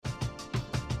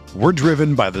We're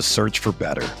driven by the search for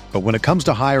better. But when it comes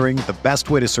to hiring, the best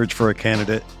way to search for a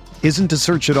candidate isn't to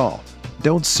search at all.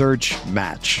 Don't search,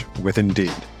 match with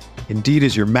Indeed. Indeed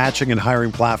is your matching and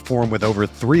hiring platform with over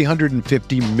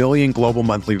 350 million global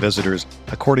monthly visitors,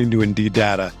 according to Indeed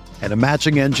data, and a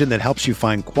matching engine that helps you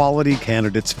find quality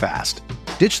candidates fast.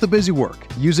 Ditch the busy work.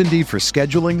 Use Indeed for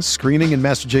scheduling, screening, and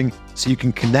messaging so you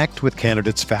can connect with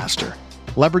candidates faster.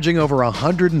 Leveraging over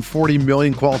 140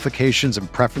 million qualifications and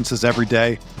preferences every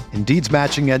day, Indeed's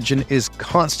matching engine is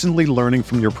constantly learning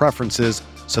from your preferences,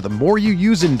 so the more you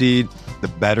use Indeed, the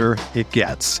better it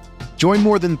gets. Join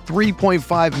more than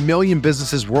 3.5 million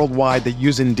businesses worldwide that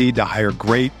use Indeed to hire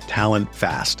great talent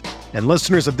fast. And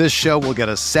listeners of this show will get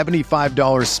a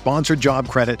 $75 sponsored job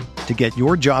credit to get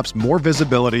your jobs more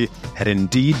visibility at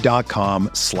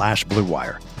Indeed.com/Blue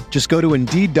Wire. Just go to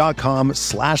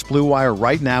Indeed.com/Blue Wire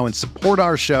right now and support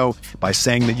our show by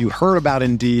saying that you heard about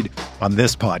Indeed on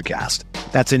this podcast.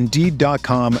 That's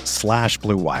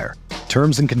Indeed.com/Blue Wire.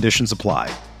 Terms and conditions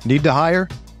apply. Need to hire?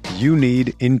 You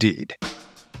need Indeed.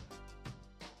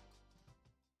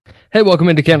 Hey, welcome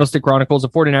into Candlestick Chronicles, a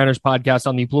 49ers podcast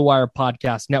on the Blue Wire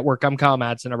Podcast Network. I'm Kyle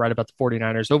Madsen. I write about the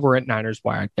 49ers over at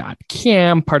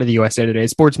NinersWire.com, part of the USA Today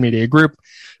Sports Media Group.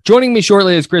 Joining me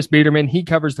shortly is Chris Biederman. He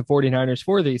covers the 49ers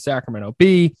for the Sacramento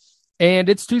Bee. And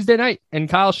it's Tuesday night, and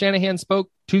Kyle Shanahan spoke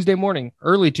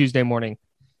early Tuesday morning.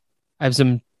 I have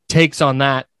some takes on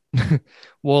that.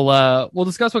 We'll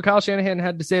discuss what Kyle Shanahan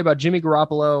had to say about Jimmy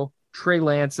Garoppolo, Trey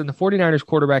Lance, and the 49ers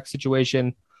quarterback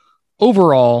situation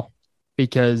overall,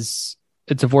 because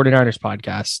it's a 49ers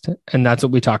podcast, and that's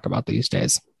what we talk about these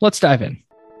days. Let's dive in.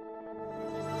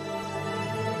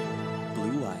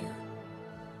 Blue Wire.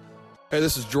 Hey,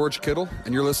 this is George Kittle,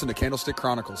 and you're listening to Candlestick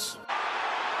Chronicles.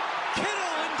 Kittle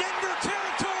in Denver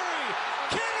territory.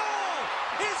 Kittle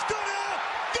is gonna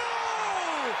go!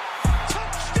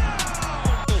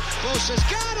 Touchdown! Bosa's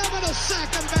got him, and he'll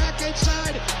sack him back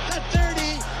inside the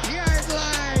 30-yard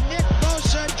line. Nick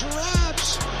Bosa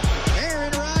drops.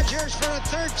 Aaron Rodgers for a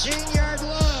 13-yard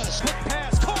loss. Quick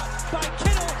pass caught by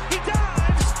Kittle. He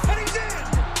dives, and he's in.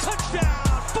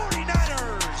 Touchdown,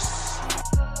 49ers.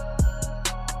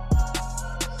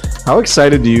 How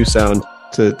excited do you sound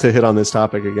to hit on this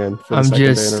topic again for the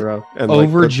second day in a row? And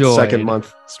overjoyed. Like the second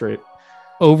month straight.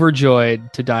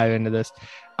 Overjoyed to dive into this.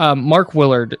 Mark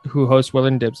Willard, who hosts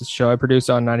Willard and Dibs' show, I produce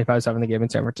on 95.7 The Game in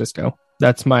San Francisco.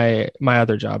 That's my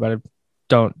other job. I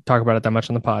don't talk about it that much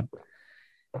on the pod.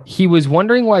 He was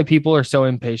wondering why people are so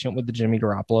impatient with the Jimmy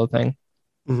Garoppolo thing.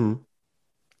 Mm-hmm.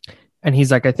 And he's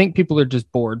like, I think people are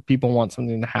just bored. People want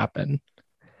something to happen.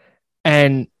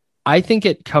 And I think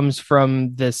it comes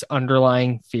from this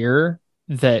underlying fear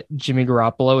that Jimmy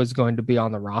Garoppolo is going to be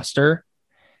on the roster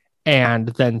and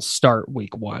then start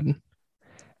week one.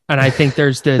 And I think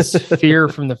there's this fear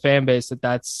from the fan base that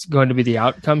that's going to be the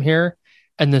outcome here.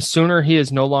 And the sooner he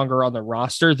is no longer on the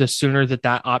roster, the sooner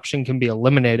that option can be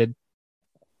eliminated.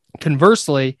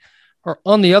 Conversely, or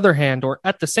on the other hand, or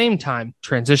at the same time,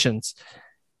 transitions,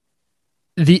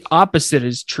 the opposite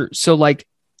is true. So like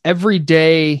every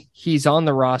day he's on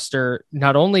the roster,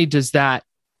 not only does that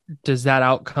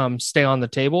outcome stay on the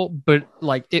table, but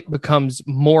like it becomes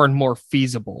more and more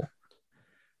feasible.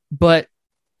 But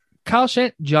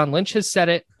John Lynch has said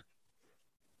it.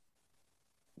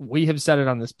 We have said it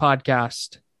on this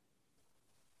podcast.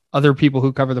 Other people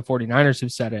who cover the 49ers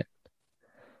have said it.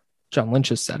 John Lynch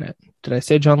has said it. Did I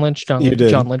say John Lynch? You did.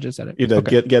 John Lynch has said it. You did.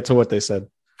 Okay. Get to what they said.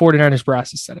 49ers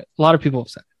brass has said it. A lot of people have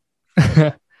said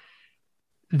it.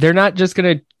 They're not just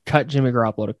going to cut Jimmy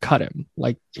Garoppolo to cut him.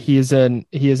 Like he is an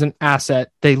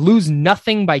asset. They lose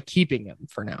nothing by keeping him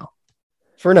for now.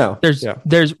 There's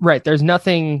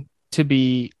nothing to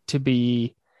be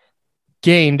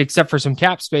gained except for some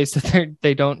cap space that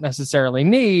they don't necessarily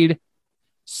need.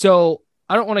 So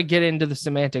I don't want to get into the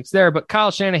semantics there, but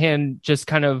Kyle Shanahan just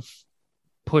kind of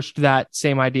pushed that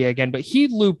same idea again, but he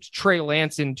looped Trey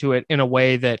Lance into it in a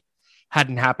way that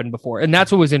hadn't happened before. And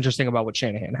that's what was interesting about what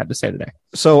Shanahan had to say today.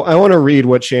 So I want to read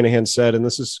what Shanahan said, and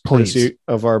this is courtesy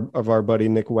of our buddy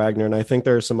Nick Wagner. And I think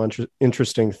there are some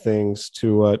interesting things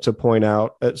to point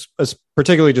out, as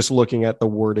particularly just looking at the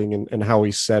wording and how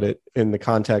he said it in the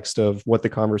context of what the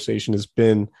conversation has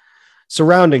been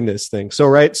surrounding this thing.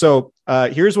 So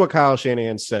here's what Kyle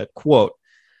Shanahan said, quote,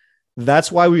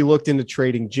 "That's why we looked into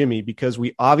trading Jimmy, because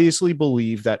we obviously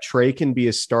believe that Trey can be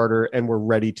a starter and we're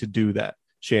ready to do that,"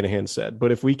 Shanahan said.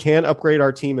 "But if we can't upgrade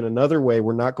our team in another way,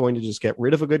 we're not going to just get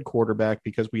rid of a good quarterback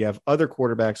because we have other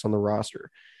quarterbacks on the roster.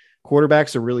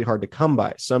 Quarterbacks are really hard to come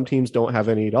by. Some teams don't have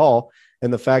any at all.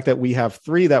 And the fact that we have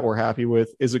 3 that we're happy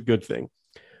with is a good thing.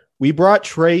 We brought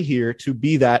Trey here to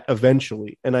be that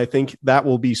eventually, and I think that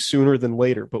will be sooner than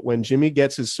later. But when Jimmy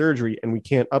gets his surgery and we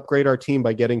can't upgrade our team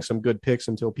by getting some good picks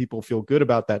until people feel good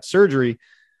about that surgery,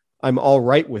 I'm all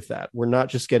right with that. We're not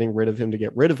just getting rid of him to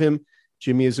get rid of him.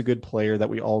 Jimmy is a good player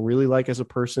that we all really like as a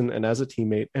person and as a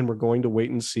teammate, and we're going to wait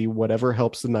and see whatever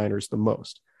helps the Niners the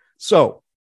most. So,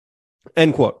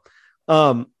 end quote.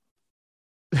 The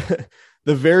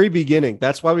very beginning,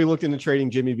 that's why we looked into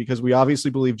trading Jimmy, because we obviously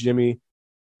believe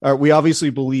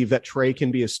that Trey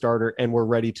can be a starter, and we're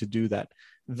ready to do that.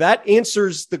 That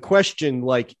answers the question,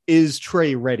 like, is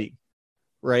Trey ready?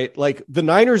 Right? Like, the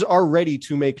Niners are ready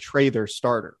to make Trey their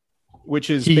starter, which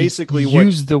is basically what... He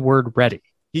used the word ready.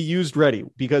 He used ready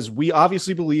because we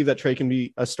obviously believe that Trey can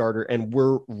be a starter, and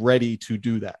we're ready to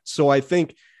do that. So I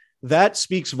think that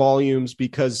speaks volumes,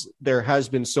 because there has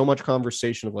been so much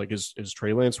conversation of like, is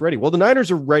Trey Lance ready? Well, the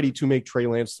Niners are ready to make Trey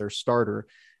Lance their starter.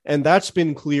 And that's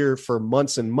been clear for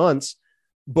months and months,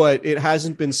 but it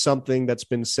hasn't been something that's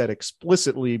been said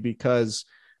explicitly, because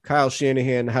Kyle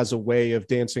Shanahan has a way of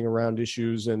dancing around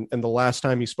issues. And the last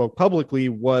time he spoke publicly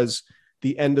was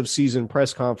the end of season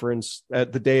press conference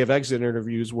at the day of exit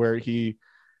interviews, where he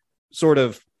sort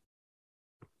of,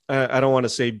 I don't want to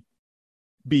say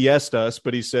BS'd us,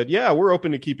 but he said, yeah, we're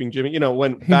open to keeping Jimmy. You know,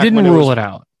 when he didn't rule it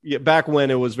out. Yeah, back when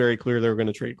it was very clear they were going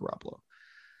to trade Garoppolo.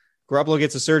 Garoppolo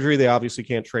gets a surgery. They obviously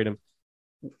can't trade him.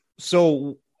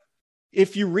 So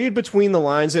if you read between the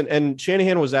lines, and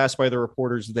Shanahan was asked by the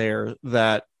reporters there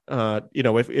that,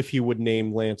 if he would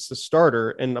name Lance the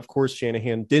starter. And of course,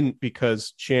 Shanahan didn't,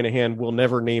 because Shanahan will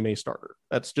never name a starter.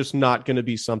 That's just not going to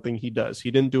be something he does. He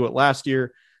didn't do it last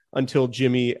year until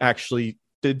Jimmy actually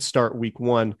did start week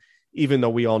 1, even though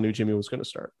we all knew Jimmy was going to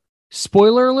start.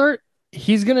 Spoiler alert.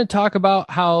 He's going to talk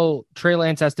about how Trey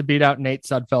Lance has to beat out Nate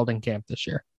Sudfeld in camp this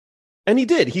year. And he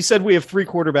did. He said, we have 3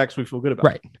 quarterbacks we feel good about.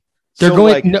 Right.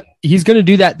 He's going to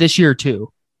do that this year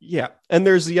too. Yeah. And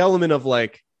there's the element of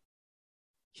like,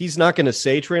 he's not going to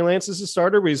say Trey Lance is a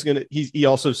starter, but he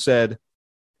also said,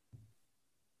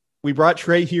 we brought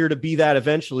Trey here to be that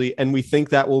eventually, and we think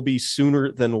that will be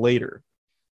sooner than later.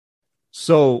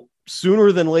 So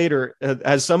sooner than later,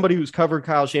 as somebody who's covered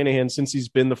Kyle Shanahan since he's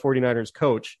been the 49ers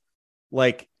coach,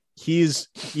 like he is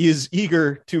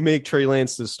eager to make Trey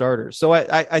Lance the starter. So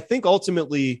I think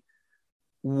ultimately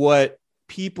what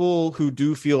people who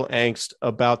do feel angst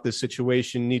about this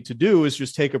situation need to do is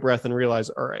just take a breath and realize,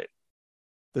 all right,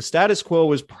 the status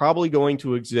quo is probably going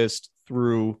to exist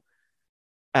through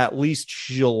at least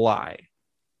July,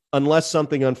 unless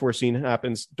something unforeseen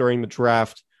happens during the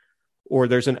draft, or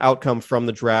there's an outcome from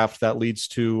the draft that leads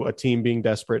to a team being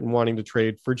desperate and wanting to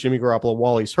trade for Jimmy Garoppolo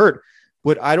while he's hurt.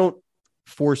 But I don't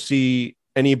foresee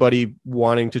anybody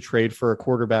wanting to trade for a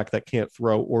quarterback that can't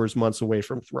throw or is months away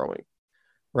from throwing,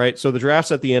 right? So the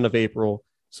draft's at the end of April.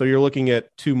 So you're looking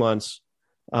at 2 months,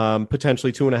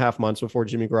 potentially 2.5 months before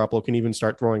Jimmy Garoppolo can even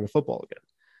start throwing a football again.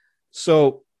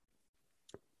 So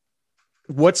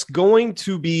what's going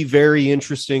to be very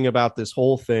interesting about this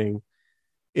whole thing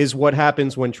is what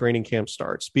happens when training camp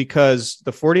starts, because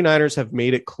the 49ers have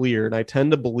made it clear, and I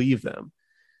tend to believe them,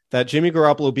 that Jimmy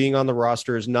Garoppolo being on the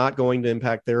roster is not going to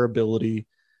impact their ability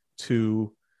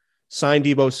to sign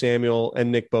Deebo Samuel and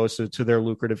Nick Bosa to their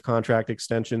lucrative contract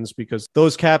extensions, because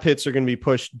those cap hits are going to be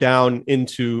pushed down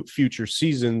into future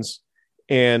seasons,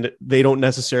 and they don't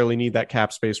necessarily need that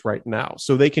cap space right now.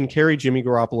 So they can carry Jimmy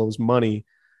Garoppolo's money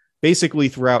basically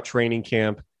throughout training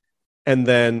camp, and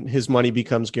then his money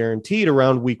becomes guaranteed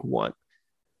around week 1.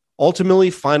 Ultimately,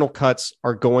 final cuts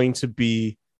are going to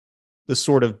be the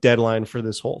sort of deadline for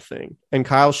this whole thing. And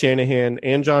Kyle Shanahan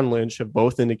and John Lynch have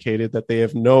both indicated that they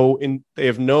have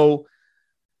no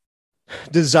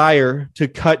desire to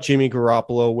cut Jimmy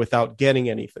Garoppolo without getting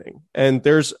anything. And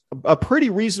there's a pretty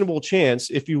reasonable chance,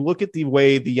 if you look at the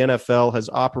way the NFL has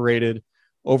operated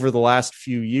over the last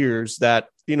few years, that,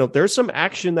 there's some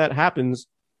action that happens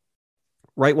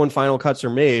right when final cuts are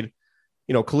made.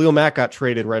 Khalil Mack got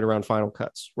traded right around final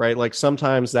cuts, right? Like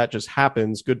sometimes that just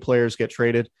happens. Good players get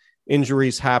traded.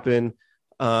 Injuries happen.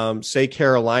 Say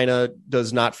Carolina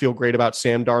does not feel great about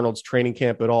Sam Darnold's training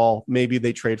camp at all. Maybe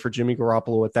they trade for Jimmy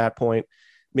Garoppolo at that point.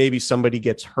 Maybe somebody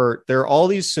gets hurt. There are all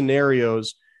these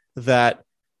scenarios that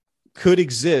could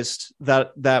exist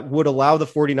that would allow the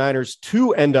 49ers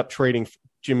to end up trading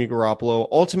Jimmy Garoppolo,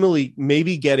 ultimately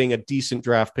maybe getting a decent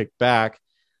draft pick back,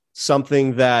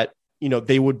 something that,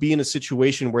 they would be in a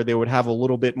situation where they would have a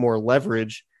little bit more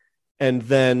leverage, and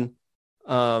then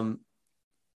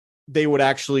they would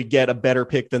actually get a better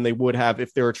pick than they would have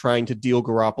if they were trying to deal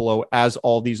Garoppolo as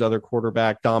all these other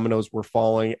quarterback dominoes were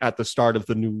falling at the start of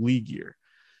the new league year.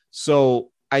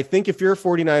 So I think if you're a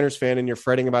 49ers fan and you're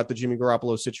fretting about the Jimmy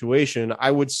Garoppolo situation, I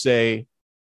would say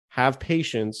have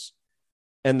patience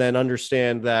and then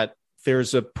understand that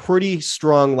there's a pretty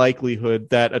strong likelihood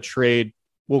that a trade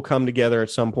will come together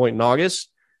at some point in August,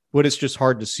 but it's just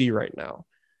hard to see right now.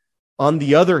 On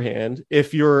the other hand,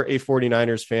 if you're a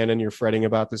 49ers fan and you're fretting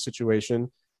about the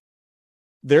situation,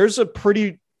 there's a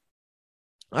pretty,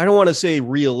 I don't want to say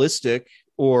realistic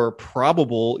or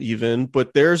probable even,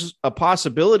 but there's a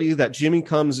possibility that Jimmy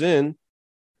comes in,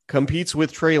 competes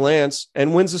with Trey Lance,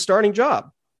 and wins the starting job.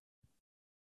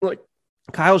 Like,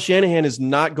 Kyle Shanahan is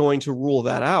not going to rule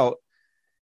that out.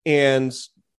 And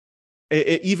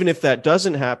even if that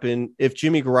doesn't happen, if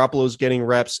Jimmy Garoppolo is getting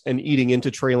reps and eating into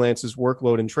Trey Lance's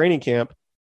workload in training camp,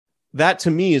 that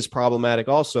to me is problematic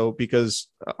also, because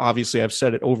obviously I've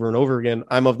said it over and over again.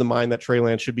 I'm of the mind that Trey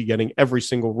Lance should be getting every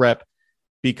single rep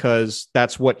because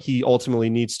that's what he ultimately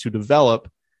needs to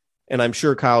develop. And I'm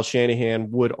sure Kyle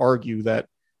Shanahan would argue that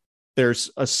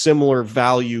there's a similar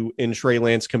value in Trey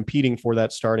Lance competing for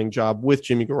that starting job with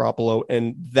Jimmy Garoppolo,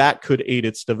 and that could aid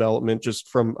its development just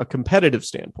from a competitive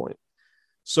standpoint.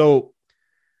 So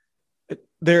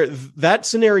that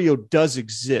scenario does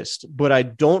exist, but I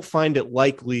don't find it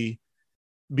likely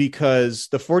because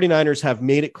the 49ers have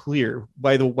made it clear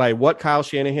by what Kyle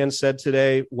Shanahan said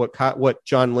today, what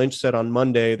John Lynch said on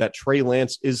Monday, that Trey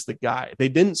Lance is the guy. They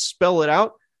didn't spell it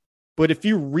out, but if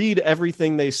you read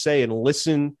everything they say and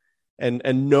listen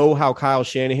and know how Kyle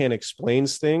Shanahan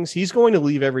explains things, he's going to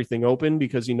leave everything open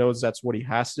because he knows that's what he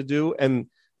has to do. And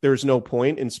there's no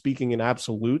point in speaking in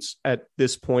absolutes at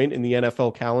this point in the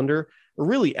NFL calendar, or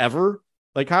really ever.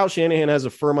 Like, Kyle Shanahan has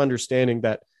a firm understanding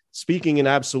that speaking in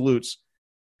absolutes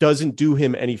doesn't do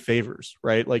him any favors,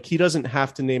 right? Like, he doesn't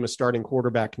have to name a starting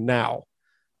quarterback now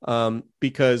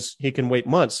because he can wait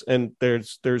months, and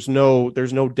there's no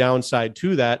downside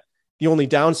to that. The only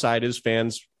downside is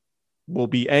fans will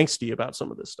be angsty about some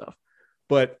of this stuff.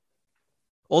 But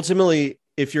ultimately,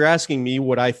 if you're asking me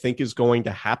what I think is going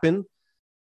to happen,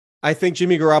 I think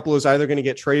Jimmy Garoppolo is either going to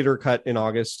get traded or cut in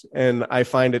August, and I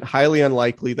find it highly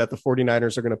unlikely that the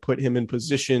 49ers are going to put him in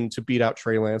position to beat out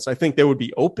Trey Lance. I think they would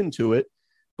be open to it,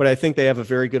 but I think they have a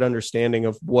very good understanding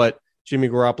of what Jimmy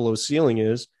Garoppolo's ceiling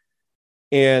is.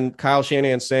 And Kyle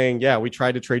Shanahan saying, yeah, we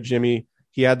tried to trade Jimmy.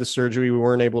 He had the surgery. We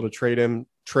weren't able to trade him.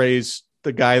 Trey's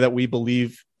the guy that we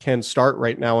believe can start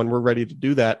right now, and we're ready to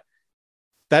do that.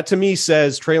 That to me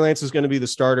says Trey Lance is going to be the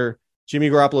starter.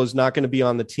 Jimmy Garoppolo is not going to be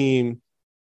on the team.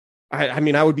 I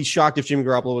mean, I would be shocked if Jimmy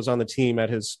Garoppolo was on the team at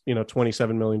his,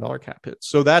 $27 million cap hit.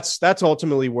 So that's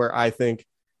ultimately where I think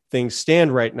things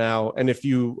stand right now. And if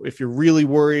you're really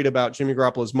worried about Jimmy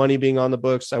Garoppolo's money being on the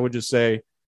books, I would just say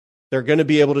they're going to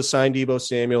be able to sign Deebo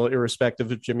Samuel irrespective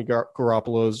of Jimmy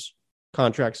Garoppolo's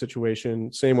contract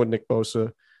situation. Same with Nick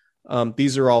Bosa.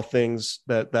 These are all things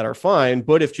that are fine.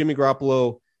 But if Jimmy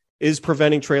Garoppolo is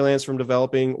preventing Trey Lance from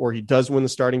developing, or he does win the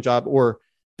starting job, or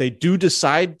they do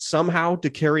decide somehow to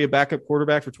carry a backup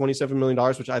quarterback for $27 million,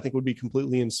 which I think would be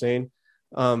completely insane,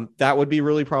 that would be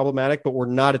really problematic, but we're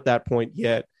not at that point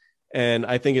yet. And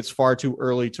I think it's far too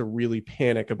early to really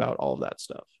panic about all of that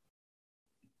stuff.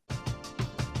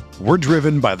 We're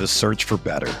driven by the search for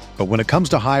better. But when it comes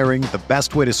to hiring, the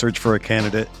best way to search for a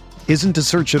candidate isn't to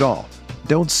search at all.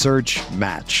 Don't search,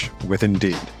 match with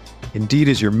Indeed. Indeed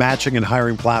is your matching and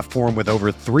hiring platform with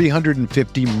over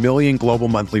 350 million global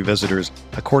monthly visitors,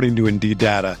 according to Indeed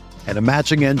data, and a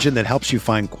matching engine that helps you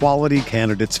find quality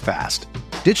candidates fast.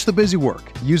 Ditch the busy work.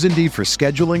 Use Indeed for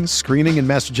scheduling, screening, and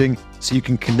messaging so you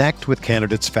can connect with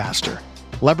candidates faster.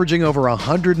 Leveraging over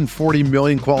 140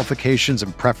 million qualifications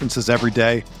and preferences every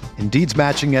day, Indeed's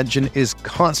matching engine is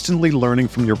constantly learning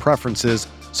from your preferences,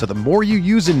 so the more you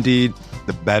use Indeed,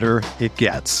 the better it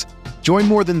gets. Join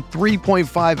more than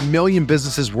 3.5 million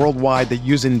businesses worldwide that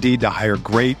use Indeed to hire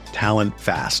great talent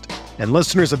fast. And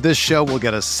listeners of this show will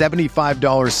get a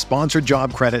 $75 sponsored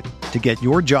job credit to get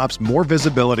your jobs more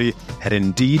visibility at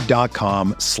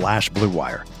Indeed.com/Blue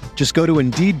Wire. Just go to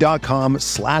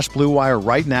Indeed.com/Blue Wire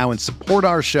right now and support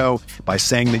our show by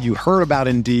saying that you heard about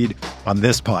Indeed on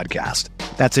this podcast.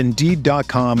 That's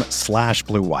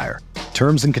Indeed.com/Blue Wire.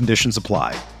 Terms and conditions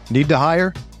apply. Need to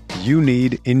hire? You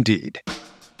need Indeed.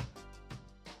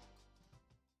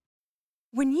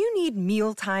 When you need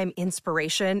mealtime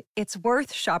inspiration, it's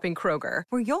worth shopping Kroger,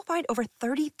 where you'll find over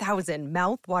 30,000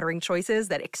 mouth-watering choices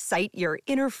that excite your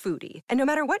inner foodie. And no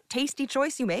matter what tasty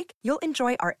choice you make, you'll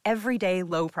enjoy our everyday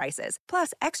low prices,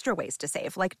 plus extra ways to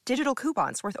save, like digital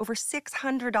coupons worth over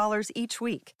 $600 each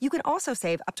week. You can also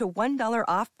save up to $1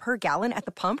 off per gallon at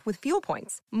the pump with fuel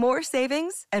points. More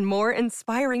savings and more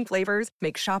inspiring flavors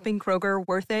make shopping Kroger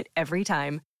worth it every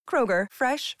time. Kroger,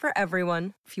 fresh for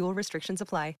everyone. Fuel restrictions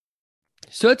apply.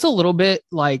 So it's a little bit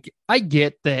like, I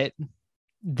get that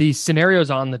the scenarios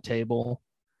on the table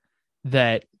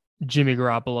that Jimmy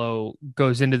Garoppolo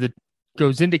goes into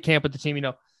camp with the team.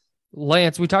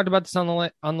 Lance, we talked about this on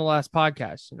the last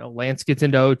podcast. Lance gets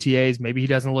into OTAs. Maybe he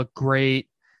doesn't look great.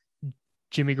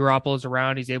 Jimmy Garoppolo's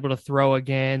around. He's able to throw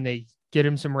again. They get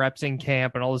him some reps in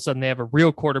camp, and all of a sudden they have a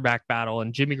real quarterback battle,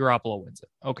 and Jimmy Garoppolo wins it.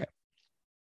 Okay.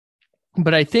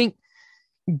 But I think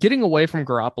getting away from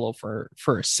Garoppolo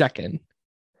for a second,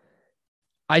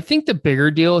 I think the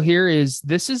bigger deal here is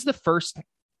this is the first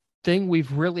thing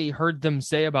we've really heard them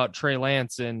say about Trey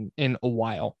Lance in a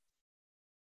while.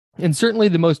 And certainly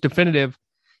the most definitive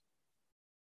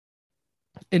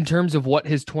in terms of what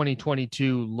his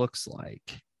 2022 looks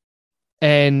like.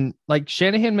 And like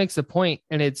Shanahan makes a point,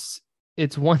 and it's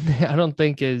one that I don't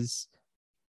think has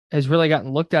really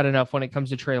gotten looked at enough when it comes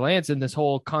to Trey Lance and this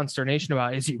whole consternation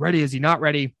about, is he ready? Is he not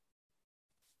ready?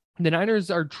 The Niners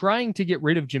are trying to get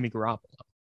rid of Jimmy Garoppolo.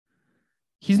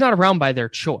 He's not around by their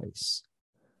choice.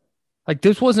 Like,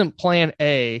 this wasn't plan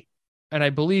A, and I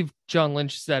believe John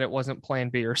Lynch said it wasn't plan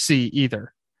B or C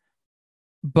either.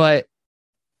 But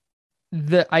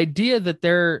the idea that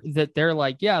they're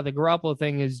like, yeah, the Garoppolo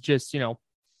thing is just,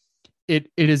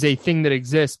 it is a thing that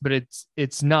exists, but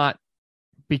it's not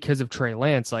because of Trey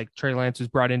Lance. Like, Trey Lance was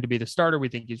brought in to be the starter. We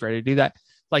think he's ready to do that.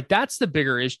 Like, that's the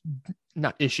bigger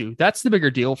issue. That's the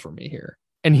bigger deal for me here.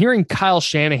 And hearing Kyle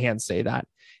Shanahan say that,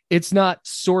 it's not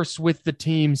source with the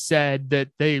team said that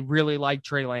they really like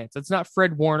Trey Lance. It's not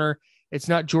Fred Warner. It's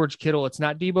not George Kittle. It's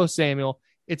not Deebo Samuel.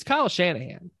 It's Kyle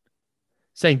Shanahan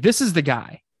saying, this is the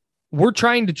guy. We're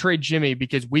trying to trade Jimmy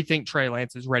because we think Trey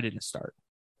Lance is ready to start.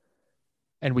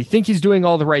 And we think he's doing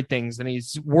all the right things, and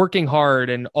he's working hard,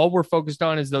 and all we're focused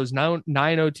on is those nine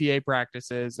OTA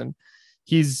practices. And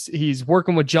he's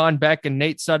working with John Beck and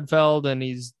Nate Sudfeld, and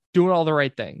he's doing all the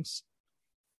right things.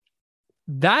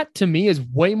 That to me is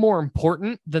way more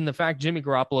important than the fact Jimmy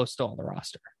Garoppolo is still on the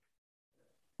roster.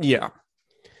 Yeah.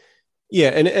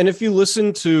 Yeah. And if you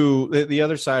listen to the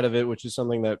other side of it, which is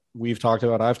something that we've talked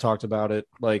about, I've talked about it.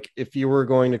 Like, if you were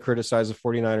going to criticize the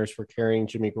 49ers for carrying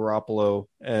Jimmy Garoppolo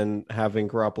and having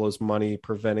Garoppolo's money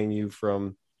preventing you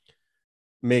from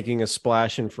making a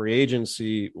splash in free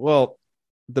agency, well,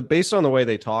 based on the way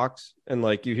they talked, and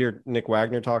like you hear Nick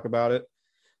Wagner talk about it.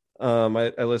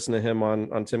 I listened to him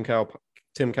on Tim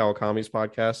Kawakami's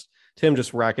podcast. Tim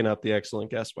just racking up the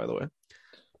excellent guest, by the way.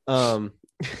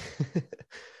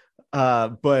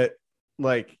 But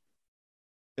like,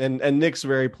 and Nick's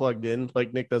very plugged in.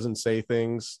 Like, Nick doesn't say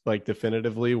things like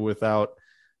definitively without,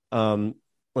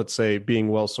 let's say, being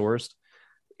well sourced.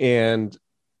 And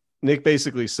Nick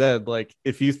basically said, like,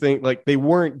 if you think like they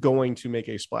weren't going to make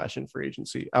a splash in free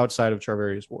agency outside of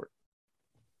Charvarius Ward,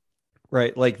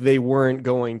 right? Like, they weren't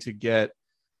going to get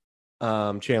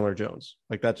Chandler Jones.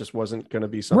 Like, that just wasn't going to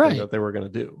be something that they were going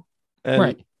to do.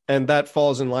 And that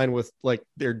falls in line with like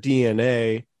their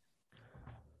DNA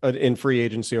in free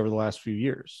agency over the last few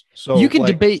years. So you can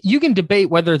debate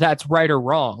whether that's right or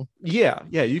wrong. Yeah,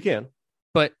 you can.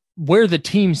 But where the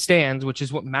team stands, which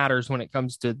is what matters when it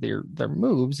comes to their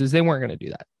moves, is they weren't going to do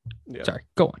that. Yeah. Sorry,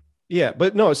 go on. Yeah,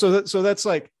 but no, so that's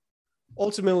like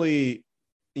ultimately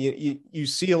you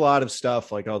see a lot of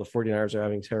stuff like, oh, the 49ers are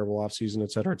having a terrible offseason,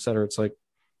 et cetera, et cetera. It's like,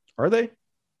 are they?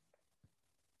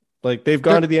 Like, they've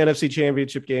gone to the NFC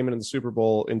Championship game and in the Super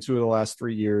Bowl in 2 of the last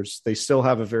 3 years. They still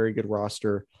have a very good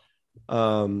roster.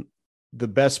 The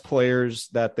best players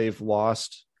that they've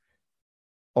lost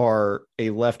are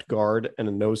a left guard and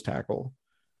a nose tackle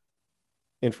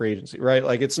in free agency, right?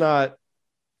 Like, it's not,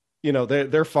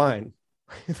 they're fine.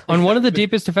 On one of the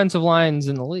deepest defensive lines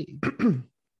in the league.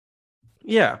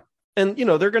 Yeah. And,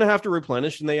 they're going to have to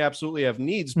replenish, and they absolutely have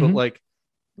needs, but like,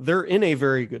 they're in a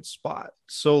very good spot.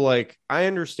 So like, I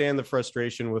understand the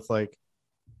frustration with like,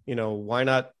 why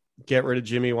not get rid of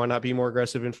Jimmy? Why not be more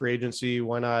aggressive in free agency?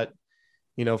 Why not,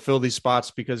 fill these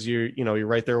spots because you're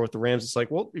right there with the Rams. It's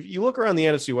like, well, if you look around the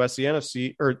NFC West, the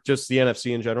NFC, or just the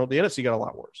NFC in general, the NFC got a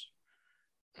lot worse.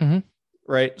 Mm-hmm.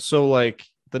 Right. So like,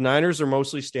 the Niners are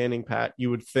mostly standing pat. You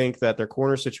would think that their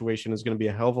corner situation is going to be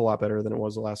a hell of a lot better than it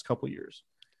was the last couple of years.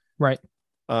 Right.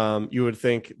 You would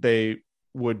think they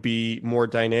would be more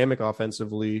dynamic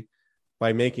offensively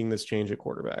by making this change at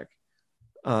quarterback.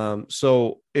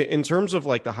 So in terms of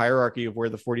like the hierarchy of where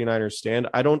the 49ers stand,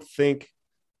 I don't think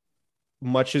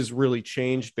much has really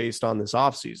changed based on this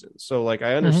offseason. So like,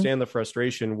 I understand the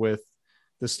frustration with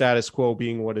the status quo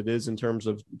being what it is in terms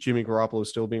of Jimmy Garoppolo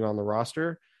still being on the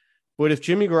roster. But if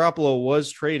Jimmy Garoppolo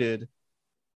was traded,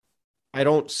 I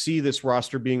don't see this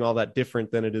roster being all that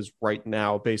different than it is right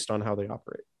now based on how they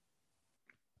operate.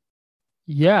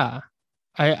 Yeah.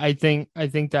 I think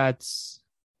the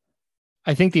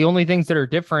only things that are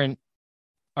different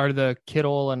are the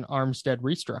Kittle and Armstead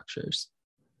restructures.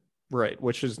 Right.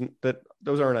 Which is that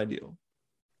those aren't ideal.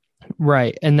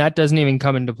 Right. And that doesn't even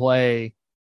come into play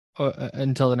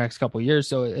until the next couple of years.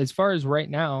 So as far as right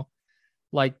now,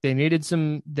 like they needed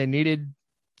some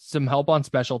help on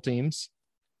special teams.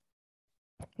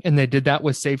 And they did that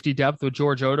with safety depth with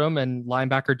George Odom and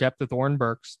linebacker depth with Oren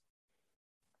Burks.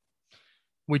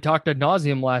 We talked ad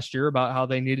nauseum last year about how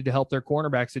they needed to help their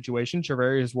cornerback situation.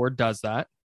 Charvarius Ward does that.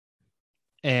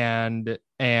 And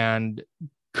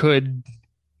could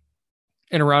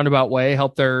in a roundabout way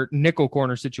help their nickel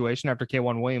corner situation after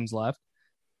K1 Williams left.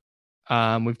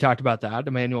 We've talked about that.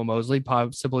 Emmanuel Mosley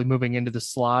possibly moving into the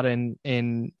slot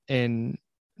in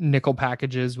nickel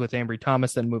packages with Ambry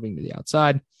Thomas, then moving to the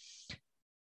outside.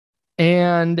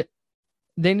 And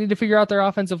they need to figure out their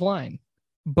offensive line.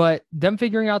 But them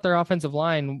figuring out their offensive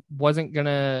line wasn't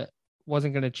gonna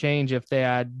change if they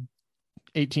had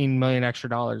 $18 million extra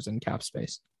in cap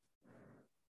space.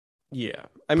 Yeah,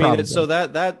 I mean, so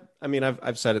that I mean,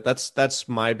 I've said it. That's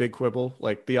my big quibble.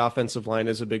 Like the offensive line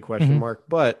is a big question mark,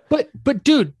 but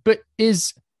dude, I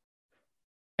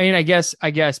mean, I guess,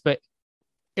 but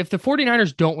if the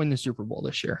 49ers don't win the Super Bowl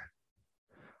this year,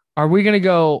 are we going to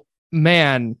go,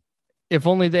 man, if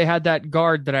only they had that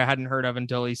guard that I hadn't heard of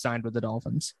until he signed with the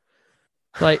Dolphins?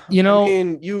 Like, I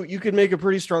mean, you could make a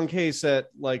pretty strong case that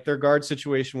like their guard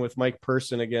situation with Mike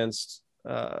Person against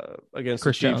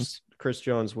Chris Jones. Chris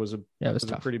Jones was a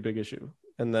pretty big issue.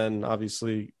 And then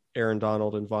obviously Aaron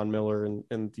Donald and Von Miller in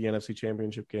the NFC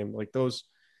Championship game, like those,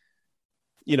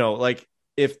 like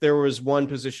if there was one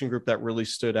position group that really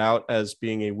stood out as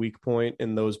being a weak point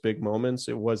in those big moments,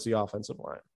 it was the offensive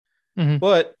line. Mm-hmm.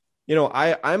 But,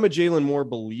 I'm a Jalen Moore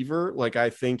believer. Like I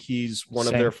think he's one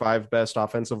of their 5 best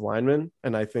offensive linemen.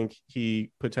 And I think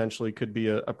he potentially could be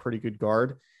a pretty good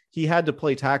guard. He had to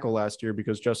play tackle last year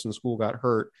because Justin School got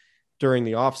hurt during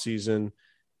the offseason,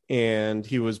 and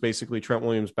he was basically Trent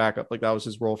Williams' backup. Like that was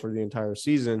his role for the entire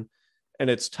season. And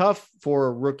it's tough for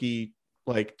a rookie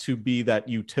like to be that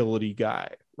utility guy,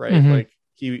 right? Mm-hmm. Like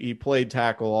he played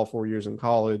tackle all 4 years in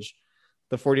college.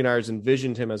 The 49ers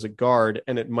envisioned him as a guard,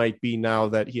 and it might be now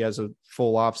that he has a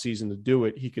full offseason to do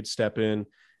it, he could step in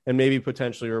and maybe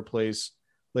potentially replace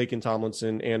Laken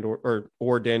Tomlinson and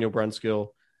or Daniel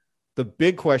Brunskill. The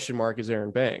big question mark is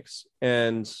Aaron Banks.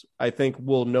 And I think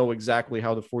we'll know exactly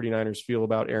how the 49ers feel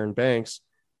about Aaron Banks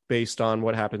based on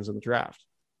what happens in the draft.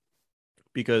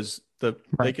 Because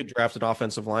they could draft an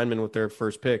offensive lineman with their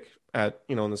first pick at,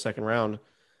 in the second round.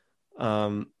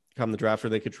 Come the draft, or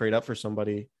they could trade up for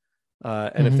somebody.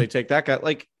 And if they take that guy,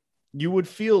 like you would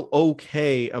feel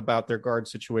okay about their guard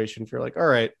situation. If you're like, all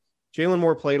right, Jalen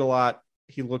Moore played a lot.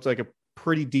 He looked like a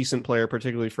pretty decent player,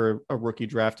 particularly for a rookie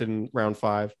drafted in round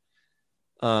 5.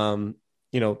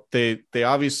 They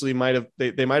obviously might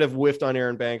have whiffed on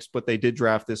Aaron Banks, but they did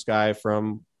draft this guy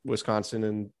from Wisconsin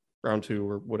in round 2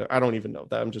 or whatever. I don't even know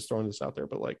that. I'm just throwing this out there,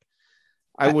 but like,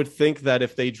 I would think that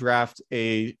if they draft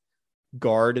a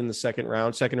guard in the second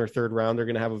or third round, they're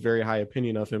going to have a very high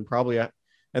opinion of him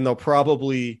and they'll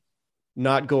probably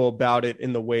not go about it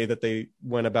in the way that they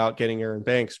went about getting Aaron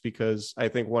Banks, because I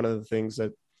think one of the things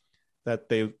that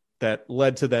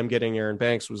led to them getting Aaron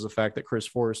Banks was the fact that Chris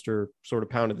Forrester sort of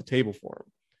pounded the table for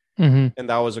him. Mm-hmm. And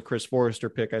that was a Chris Forrester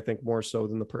pick, I think, more so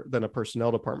than a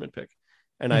personnel department pick.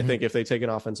 And I think if they take an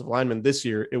offensive lineman this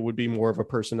year, it would be more of a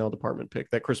personnel department pick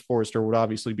that Chris Forrester would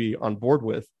obviously be on board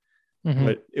with,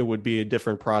 but it would be a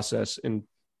different process in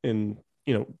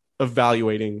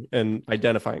evaluating and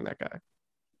identifying that guy.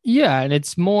 Yeah. And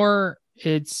this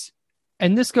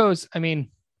goes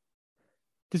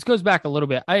back a little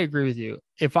bit. I agree with you.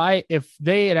 If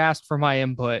they had asked for my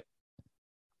input,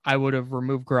 I would have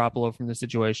removed Garoppolo from the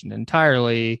situation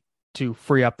entirely to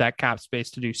free up that cap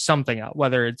space to do something else,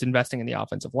 whether it's investing in the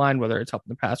offensive line, whether it's helping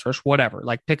the pass rush, whatever,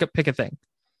 like pick a thing.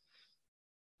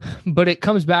 But it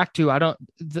comes back to, I don't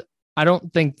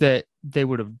think that they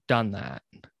would have done that.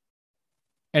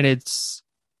 And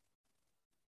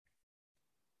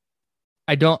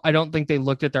I don't think they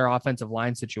looked at their offensive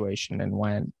line situation and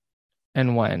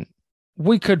went,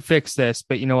 we could fix this,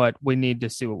 but you know what? We need to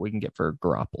see what we can get for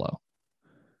Garoppolo.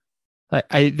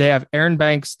 They have Aaron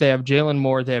Banks, they have Jalen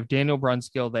Moore, they have Daniel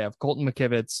Brunskill, they have Colton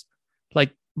McKivitz.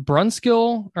 Like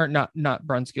Brunskill, or not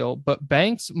Brunskill, but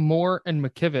Banks, Moore, and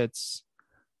McKivitz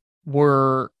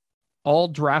were all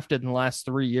drafted in the last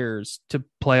 3 years to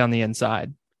play on the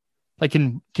inside. Like,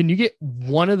 can you get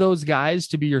one of those guys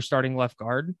to be your starting left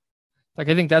guard? Like,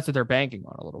 I think that's what they're banking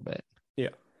on a little bit.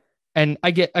 Yeah. And I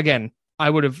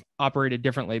would have operated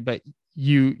differently, but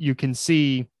you can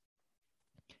see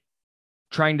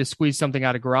trying to squeeze something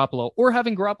out of Garoppolo, or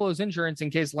having Garoppolo's insurance in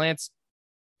case Lance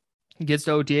gets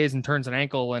to OTAs and turns an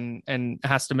ankle and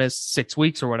has to miss 6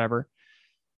 weeks or whatever.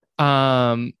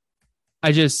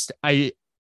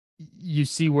 You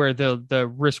see where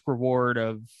the risk reward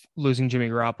of losing Jimmy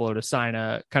Garoppolo to sign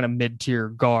a kind of mid-tier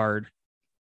guard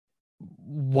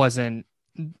wasn't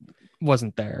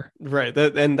there. Right.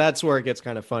 And that's where it gets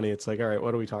kind of funny. It's like, all right,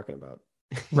 what are we talking about?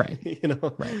 Right.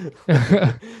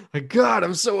 Right. Like, God,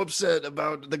 I'm so upset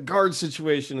about the guard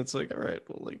situation. It's like, all right,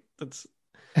 well, like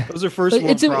those are first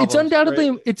world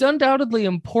problems. It's undoubtedly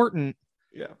important.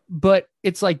 Yeah. But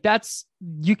it's like,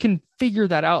 you can figure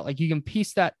that out. Like, you can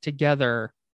piece that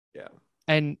together. Yeah.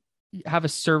 And have a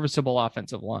serviceable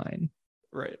offensive line.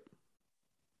 Right.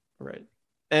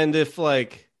 And if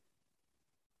thinking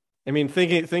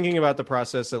about the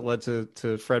process that led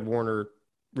to Fred Warner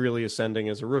really ascending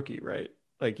as a rookie, right?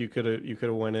 Like you could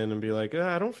have went in and be like,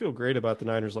 I don't feel great about the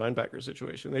Niners linebacker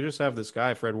situation. They just have this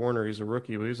guy, Fred Warner. He's a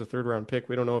rookie, but he's a 3rd round pick.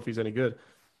 We don't know if he's any good.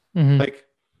 Mm-hmm. Like,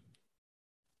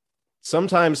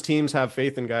 sometimes teams have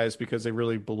faith in guys because they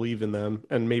really believe in them.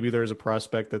 And maybe there's a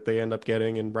prospect that they end up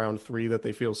getting in round 3 that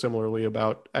they feel similarly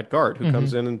about at guard, who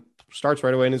comes in and starts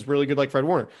right away and is really good like Fred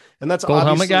Warner. And that's gold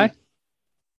helmet guy.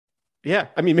 Yeah.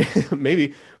 I mean,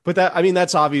 maybe, but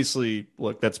that's obviously,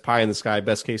 look, that's pie in the sky,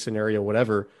 best case scenario,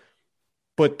 whatever.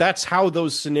 But that's how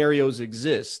those scenarios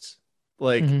exist.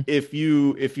 Like if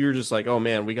you're just like, oh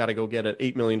man, we got to go get an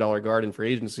 $8 million guard in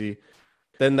free agency,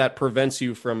 then that prevents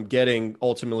you from getting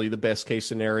ultimately the best case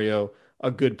scenario,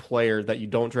 a good player that you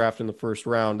don't draft in the 1st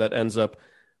round that ends up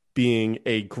being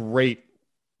a great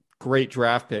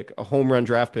draft pick, a home run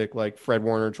draft pick like Fred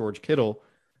Warner, George Kittle.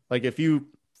 Like if you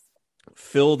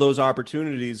fill those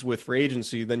opportunities with free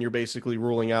agency, then you're basically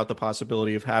ruling out the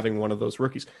possibility of having one of those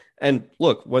rookies. And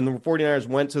look, when the 49ers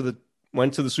went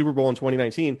to the Super Bowl in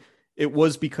 2019, it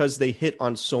was because they hit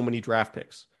on so many draft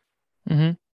picks.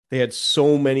 Mm-hmm. They had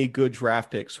so many good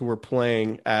draft picks who were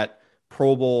playing at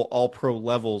Pro Bowl, All-Pro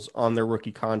levels on their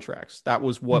rookie contracts. That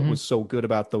was what was so good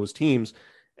about those teams.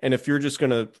 And if you're just going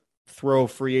to throw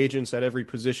free agents at every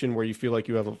position where you feel like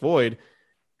you have a void,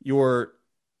 you're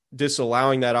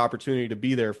disallowing that opportunity to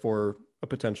be there for a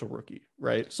potential rookie,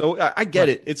 right? So I get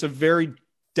it. It's a very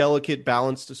delicate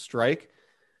balance to strike,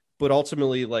 but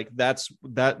ultimately, like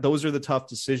those are the tough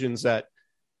decisions that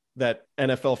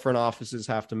NFL front offices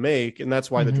have to make. And that's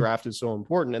why the draft is so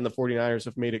important. And the 49ers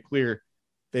have made it clear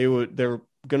they're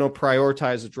going to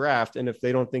prioritize the draft. And if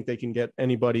they don't think they can get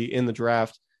anybody in the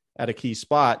draft at a key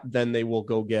spot, then they will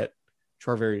go get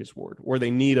Charvarius Ward, or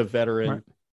they need a veteran. Right.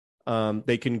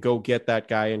 They can go get that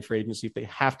guy in free agency if they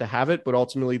have to have it, but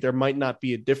ultimately there might not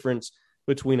be a difference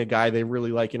between a guy they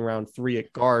really like in round 3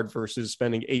 at guard versus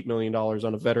spending $8 million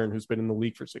on a veteran who's been in the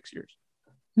league for 6 years.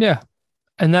 Yeah.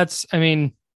 And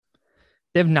they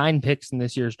have 9 picks in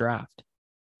this year's draft.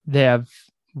 They have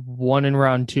 1 in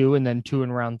round 2 and then 2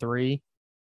 in round 3.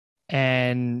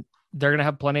 And they're going to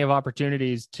have plenty of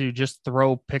opportunities to just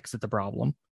throw picks at the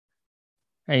problem.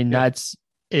 And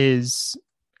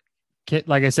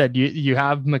like I said, you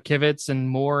have McKivitz and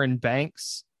Moore and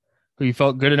Banks, who you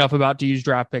felt good enough about to use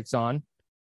draft picks on.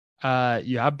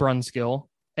 You have Brunskill.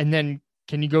 And then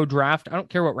can you go draft? I don't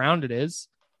care what round it is,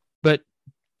 but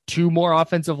 2 more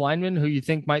offensive linemen who you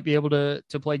think might be able to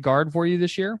play guard for you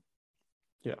this year.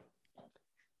 Yeah.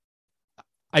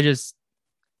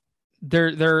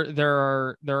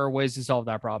 There are ways to solve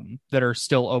that problem that are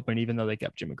still open, even though they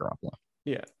kept Jimmy Garoppolo.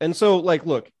 Yeah. And so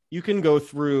look, you can go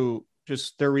through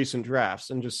just their recent drafts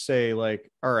and just say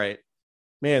all right,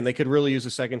 man, they could really use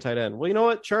a second tight end. Well, you know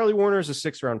what? Charlie Warner is a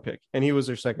 6th round pick and he was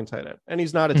their second tight end. And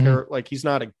he's not he's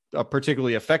not a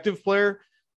particularly effective player,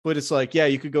 but it's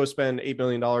you could go spend $8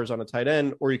 million on a tight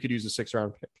end, or you could use a 6th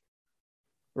round pick.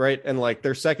 Right. And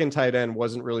their second tight end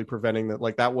wasn't really preventing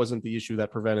that. That wasn't the issue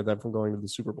that prevented them from going to the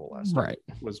Super Bowl last year. Right.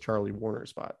 Was Charlie Warner's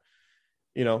spot.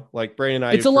 Brandon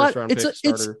Ayuk, it's a lot. Round pick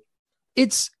starter.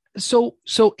 It's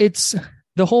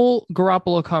the whole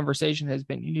Garoppolo conversation has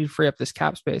been, you need to free up this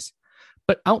cap space.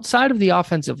 But outside of the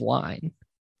offensive line,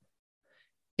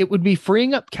 it would be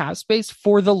freeing up cap space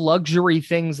for the luxury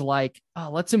things like,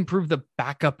 let's improve the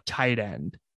backup tight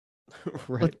end.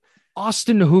 Right. Like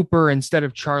Austin Hooper instead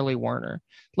of Charlie Warner.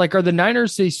 Are the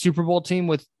Niners a Super Bowl team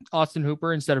with Austin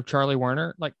Hooper instead of Charlie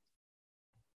Warner?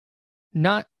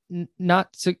 Not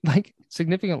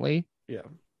significantly. Yeah.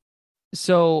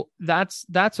 So that's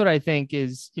what I think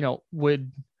is, they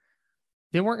weren't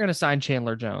going to sign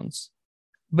Chandler Jones,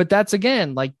 but that's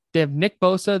again, they have Nick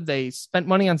Bosa. They spent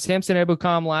money on Samson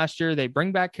Ebukam last year. They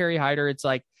bring back Kerry Hyder. It's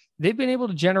they've been able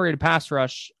to generate a pass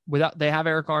rush they have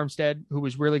Eric Armstead, who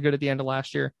was really good at the end of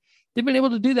last year. they've been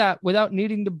able to do that without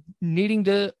needing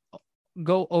to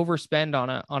go overspend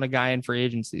on a guy in free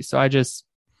agency. So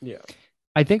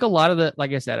I think a lot of the,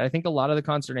 like I said, I think a lot of the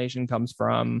consternation comes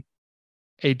from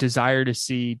a desire to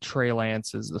see Trey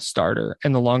Lance as the starter.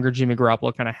 And the longer Jimmy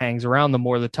Garoppolo kind of hangs around, the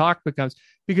more the talk becomes,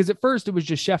 because at first it was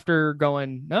just Schefter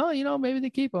going, no, maybe they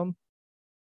keep him.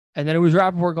 And then it was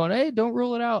Rappaport going, hey, don't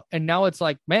rule it out. And now it's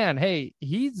like, man, hey,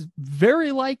 he's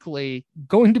very likely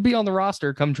going to be on the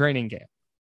roster come training camp.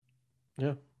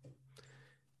 Yeah.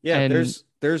 Yeah. And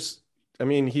I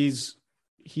mean, he's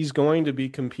going to be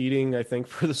competing, I think,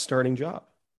 for the starting job.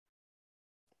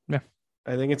 Yeah.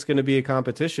 I think it's going to be a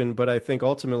competition, but I think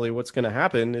ultimately what's going to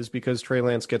happen is because Trey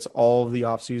Lance gets all of the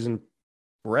offseason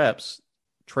reps,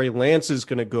 Trey Lance is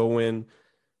going to go in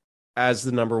as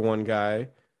the number one guy,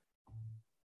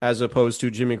 as opposed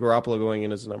to Jimmy Garoppolo going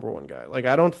in as the number one guy. Like,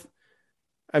 I don't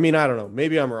know.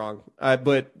 Maybe I'm wrong.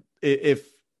 But if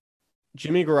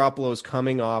Jimmy Garoppolo is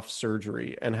coming off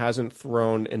surgery and hasn't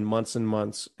thrown in months and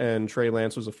months, and Trey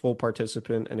Lance was a full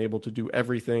participant and able to do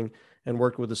everything and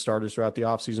worked with the starters throughout the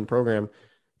offseason program,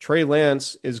 Trey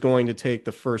Lance is going to take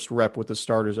the first rep with the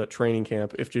starters at training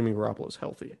camp if Jimmy Garoppolo is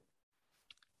healthy.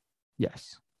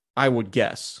 Yes. I would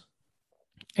guess.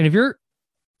 And if you're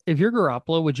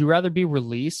Garoppolo, would you rather be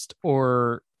released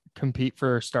or compete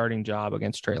for a starting job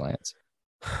against Trey Lance?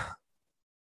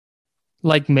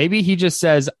 Like, maybe he just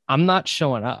says, I'm not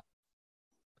showing up.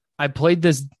 I played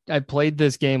this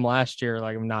game last year.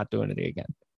 Like, I'm not doing it again.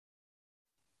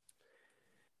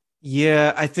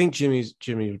 Yeah, I think Jimmy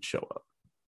would show up.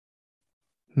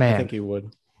 Man, I think he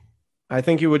would. I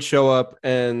think he would show up,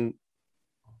 and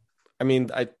I mean,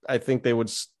 I think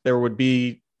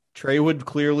Trey would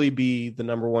clearly be the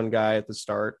number one guy at the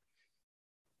start.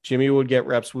 Jimmy would get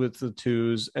reps with the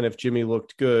twos, and if Jimmy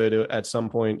looked good at some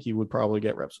point, he would probably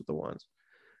get reps with the ones.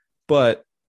 But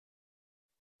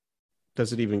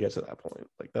does it even get to that point?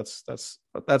 Like, that's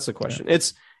the question. Yeah.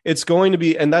 It's going to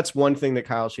be, and that's one thing that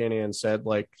Kyle Shanahan said.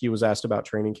 Like, he was asked about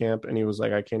training camp, and he was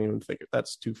like, I can't even think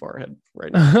that's too far ahead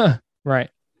right now. Right.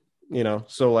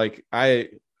 So like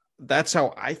that's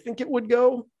how I think it would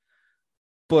go,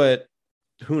 but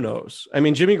who knows? I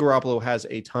mean, Jimmy Garoppolo has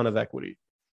a ton of equity.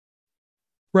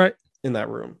 Right. In that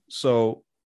room. So,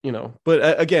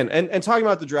 but again, and talking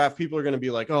about the draft, people are going to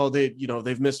be like, oh,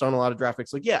 they've missed on a lot of draft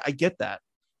picks. Like, yeah, I get that.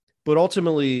 But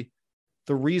ultimately,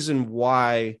 the reason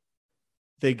why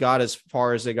they got as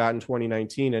far as they got in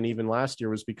 2019 and even last year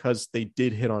was because they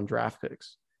did hit on draft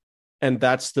picks. And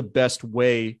that's the best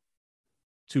way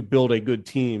to build a good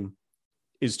team,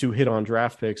 is to hit on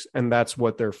draft picks. And that's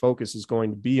what their focus is going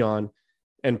to be on.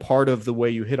 And part of the way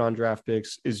you hit on draft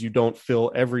picks is you don't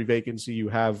fill every vacancy you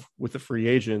have with a free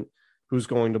agent who's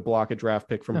going to block a draft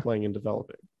pick from playing and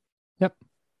developing. Yep.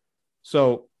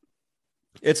 So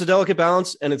it's a delicate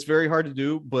balance, and it's very hard to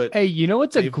do. But hey, you know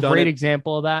what's a great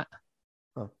example of that?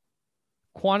 Huh.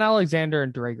 Quan Alexander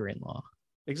and Dre Greenlaw.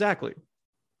 Exactly.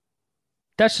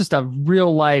 That's just a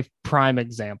real life prime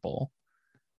example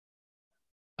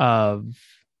of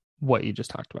what you just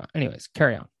talked about. Anyways,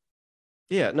 carry on.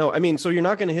 Yeah, no, I mean, so you're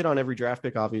not going to hit on every draft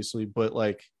pick, obviously, but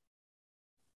like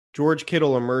George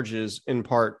Kittle emerges in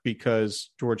part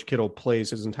because George Kittle plays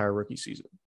his entire rookie season.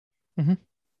 Mm-hmm.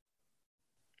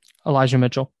 Elijah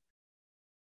Mitchell.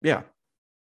 Yeah.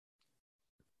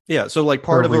 Yeah. So like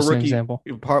part of a rookie example.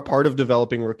 Part of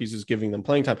developing rookies is giving them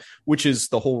playing time, which is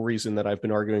the whole reason that I've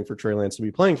been arguing for Trey Lance to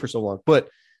be playing for so long. But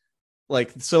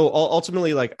like, so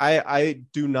ultimately, like I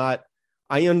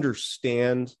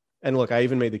understand. And look, I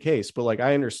even made the case, but like,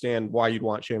 I understand why you'd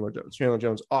want Chandler Jones. Chandler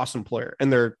Jones, awesome player.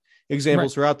 And there are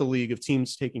examples throughout the league of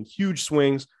teams taking huge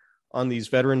swings on these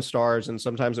veteran stars. And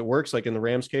sometimes it works, like in the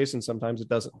Rams case, and sometimes it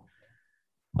doesn't.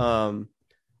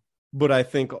 But I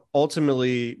think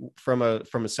ultimately from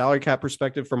a salary cap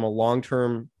perspective, from a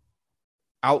long-term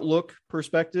outlook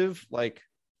perspective, like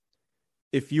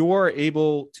if you are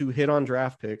able to hit on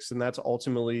draft picks, and that's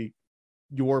ultimately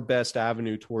your best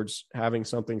avenue towards having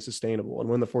something sustainable. And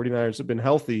when the 49ers have been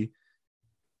healthy,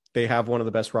 they have one of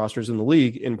the best rosters in the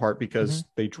league, in part because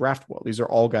they draft well. These are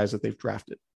all guys that they've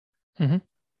drafted. Mm-hmm.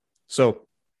 So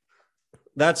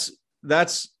that's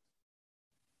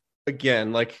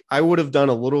again, like I would have done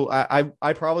a little,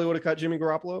 I probably would have cut Jimmy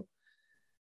Garoppolo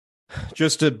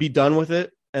just to be done with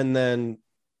it. And then,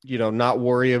 not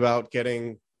worry about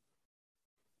getting,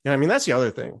 I mean, that's the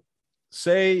other thing.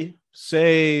 Say,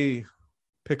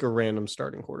 pick a random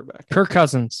starting quarterback. Kirk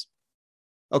Cousins.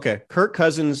 Okay. Kirk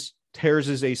Cousins tears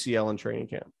his ACL in training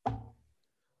camp.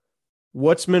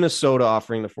 What's Minnesota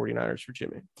offering the 49ers for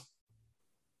Jimmy?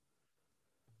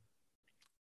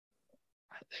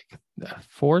 I think a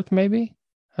fourth, maybe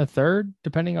a third,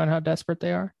 depending on how desperate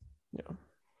they are. Yeah.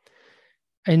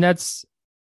 And that's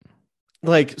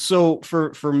like, so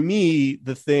for me,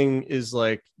 the thing is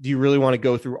like, do you really want to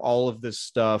go through all of this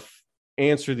stuff,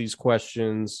 answer these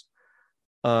questions,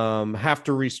 have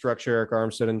to restructure Eric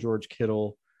Armstead and George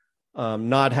Kittle,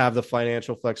 not have the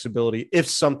financial flexibility if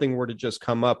something were to just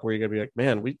come up where you're gonna be like,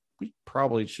 man, we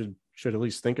probably should at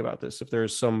least think about this. If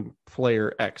there's some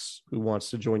player X who wants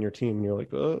to join your team and you're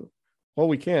like, oh, well,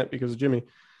 we can't because of Jimmy.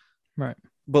 right.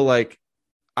 But like,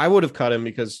 I would have cut him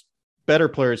because better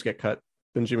players get cut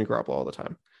than Jimmy Garoppolo all the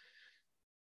time.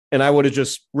 And I would have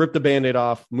just ripped the Band-Aid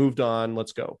off, moved on,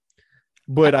 let's go.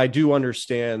 But I do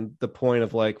understand the point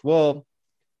of like, well,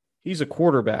 he's a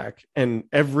quarterback and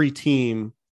every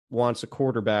team wants a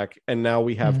quarterback. And now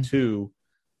we have two.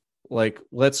 Like,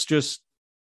 let's just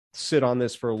sit on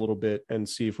this for a little bit and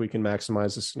see if we can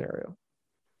maximize the scenario.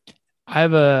 I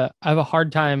have a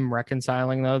hard time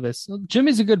reconciling though this.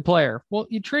 Jimmy's a good player. Well,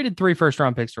 you traded 3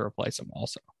 first-round picks to replace him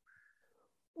also.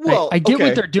 Well, I get okay.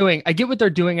 what they're doing. I get what they're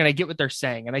doing, and I get what they're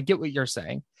saying, and I get what you're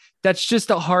saying. That's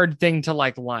just a hard thing to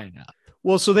like line up.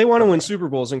 Well, so they want to win Super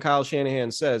Bowls, and Kyle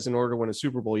Shanahan says in order to win a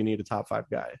Super Bowl, you need a top 5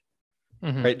 guy.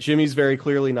 Right? Jimmy's very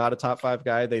clearly not a top 5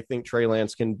 guy. They think Trey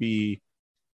Lance can be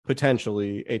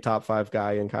potentially a top 5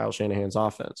 guy in Kyle Shanahan's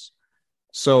offense.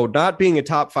 So not being a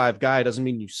top 5 guy doesn't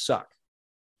mean you suck.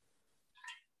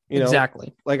 You know?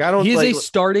 Exactly. Like, I don't. He is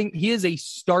like, a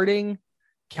starting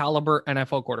caliber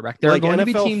NFL quarterback. There like are going NFL to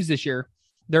be teams this year.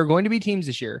 There are going to be teams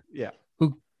this year. Yeah.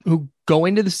 Who go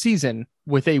into the season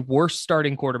with a worse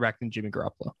starting quarterback than Jimmy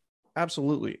Garoppolo.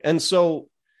 Absolutely. And so,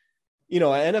 you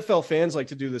know, NFL fans like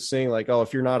to do this thing like, oh,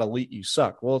 if you're not elite, you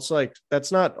suck. Well, it's like,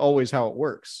 that's not always how it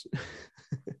works.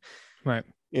 Right.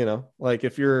 You know, like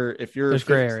if you're There's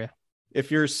gray area.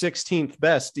 If you're 16th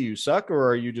best, do you suck or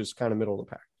are you just kind of middle of the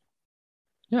pack?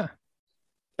 Yeah.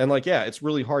 And like, yeah, it's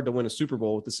really hard to win a Super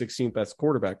Bowl with the 16th best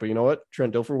quarterback. But you know what?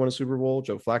 Trent Dilfer won a Super Bowl.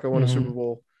 Joe Flacco won a Super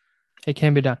Bowl. It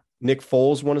can be done. Nick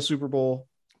Foles won a Super Bowl.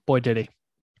 Boy, did he.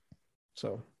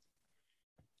 So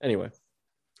anyway,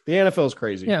 the NFL is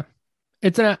crazy. Yeah.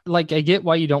 It's like, I get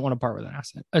why you don't want to part with an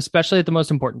asset, especially at the most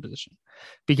important position.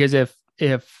 Because if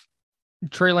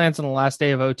Trey Lance on the last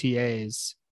day of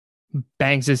OTAs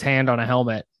bangs his hand on a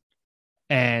helmet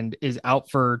and is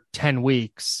out for 10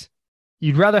 weeks,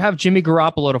 you'd rather have Jimmy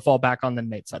Garoppolo to fall back on than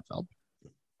Nate Sudfeld.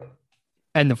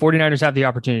 And the 49ers have the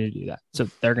opportunity to do that. So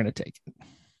they're going to take it.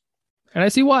 And I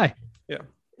see why. Yeah.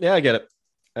 Yeah, I get it.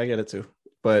 I get it too.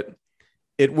 But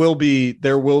there will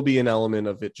be an element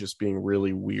of it just being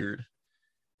really weird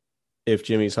if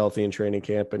Jimmy's healthy in training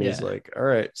camp and he's like, all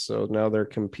right, so now they're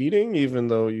competing, even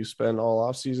though you spend all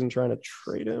offseason trying to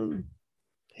trade him.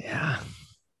 Yeah.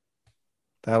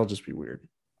 That'll just be weird.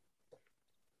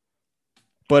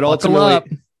 But ultimately,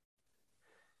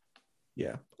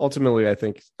 I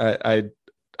think I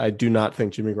do not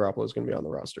think Jimmy Garoppolo is going to be on the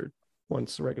roster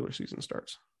once the regular season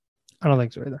starts. I don't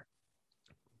think so either.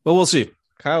 But we'll see.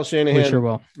 Kyle Shanahan We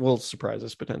sure will surprise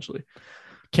us potentially.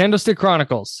 Candlestick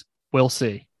Chronicles. We'll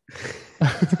see.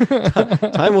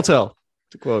 Time will tell,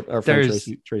 to quote our friend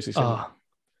Tracy.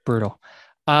 Brutal.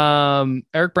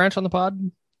 Eric Branch on the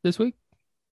pod this week?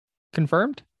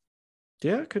 Confirmed?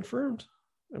 Yeah, confirmed.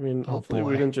 I mean, hopefully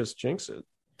we didn't just jinx it.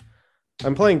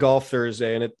 I'm playing golf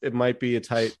Thursday, and it might be a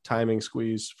tight timing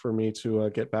squeeze for me to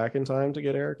get back in time to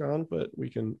get Eric on, but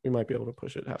we might be able to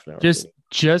push it half an hour. Just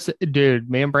dude,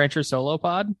 me and Brancher solo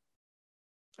pod.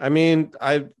 I mean,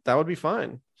 that would be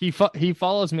fine. He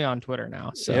follows me on Twitter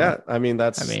now. So yeah, I mean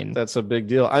that's a big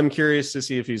deal. I'm curious to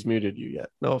see if he's muted you yet.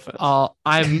 No offense.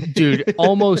 I'm dude,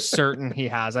 almost certain he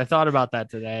has. I thought about that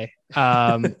today. It's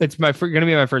going to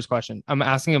be my first question. I'm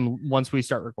asking him once we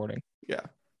start recording. Yeah.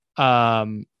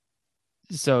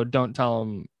 So don't tell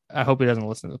him. I hope he doesn't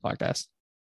listen to the podcast.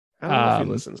 I don't know if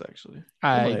he listens actually.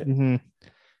 I'm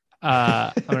going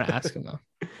to ask him though.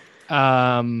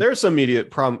 There are some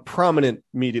prominent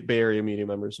Bay Area media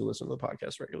members who listen to the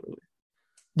podcast regularly.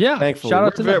 Yeah, thankfully, shout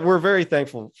out to them. We're very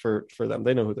thankful for them.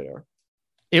 They know who they are.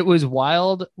 It was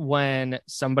wild when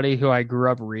somebody who I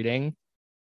grew up reading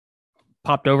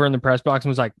popped over in the press box and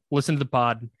was like, "Listen to the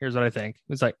pod. Here's what I think."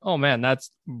 It's like, "Oh man,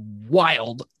 that's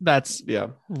wild. That's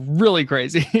really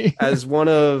crazy." As one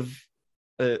of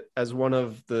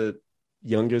the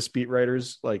youngest beat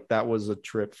writers, like that was a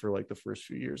trip for like the first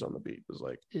few years on the beat. It was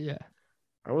like,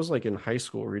 I was like in high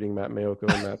school reading Matt Mayoko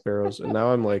and Matt Barrows, and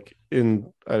now I'm like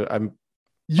drinking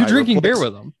beer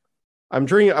with them. I'm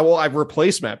drinking. Well, I've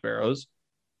replaced Matt Barrows,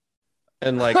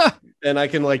 and like, and I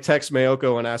can like text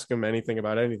Mayoko and ask him anything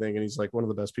about anything, and he's like one of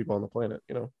the best people on the planet.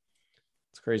 You know,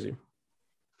 it's crazy.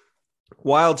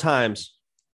 Wild times.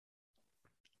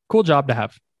 Cool job to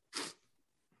have.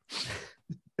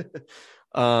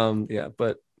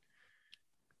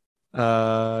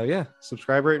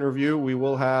 Subscribe, rate, and review. We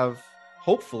will have,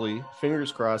 hopefully,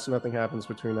 fingers crossed, nothing happens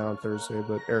between now and Thursday,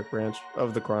 but Eric Branch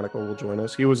of the Chronicle will join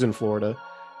us. He was in Florida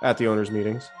at the owners'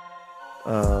 meetings.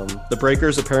 The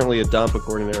Breakers apparently a dump,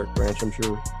 according to Eric Branch. I'm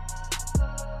sure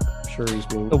he's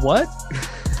being the what?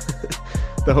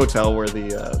 The hotel where the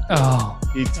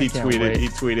he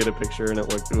tweeted a picture, and it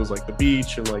was like the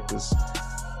beach and like this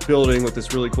building with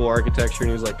this really cool architecture, and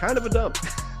he was like, kind of a dump.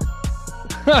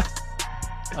 I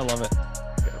love it.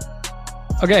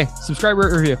 Okay, subscribe,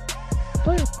 rate, review.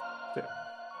 Play it.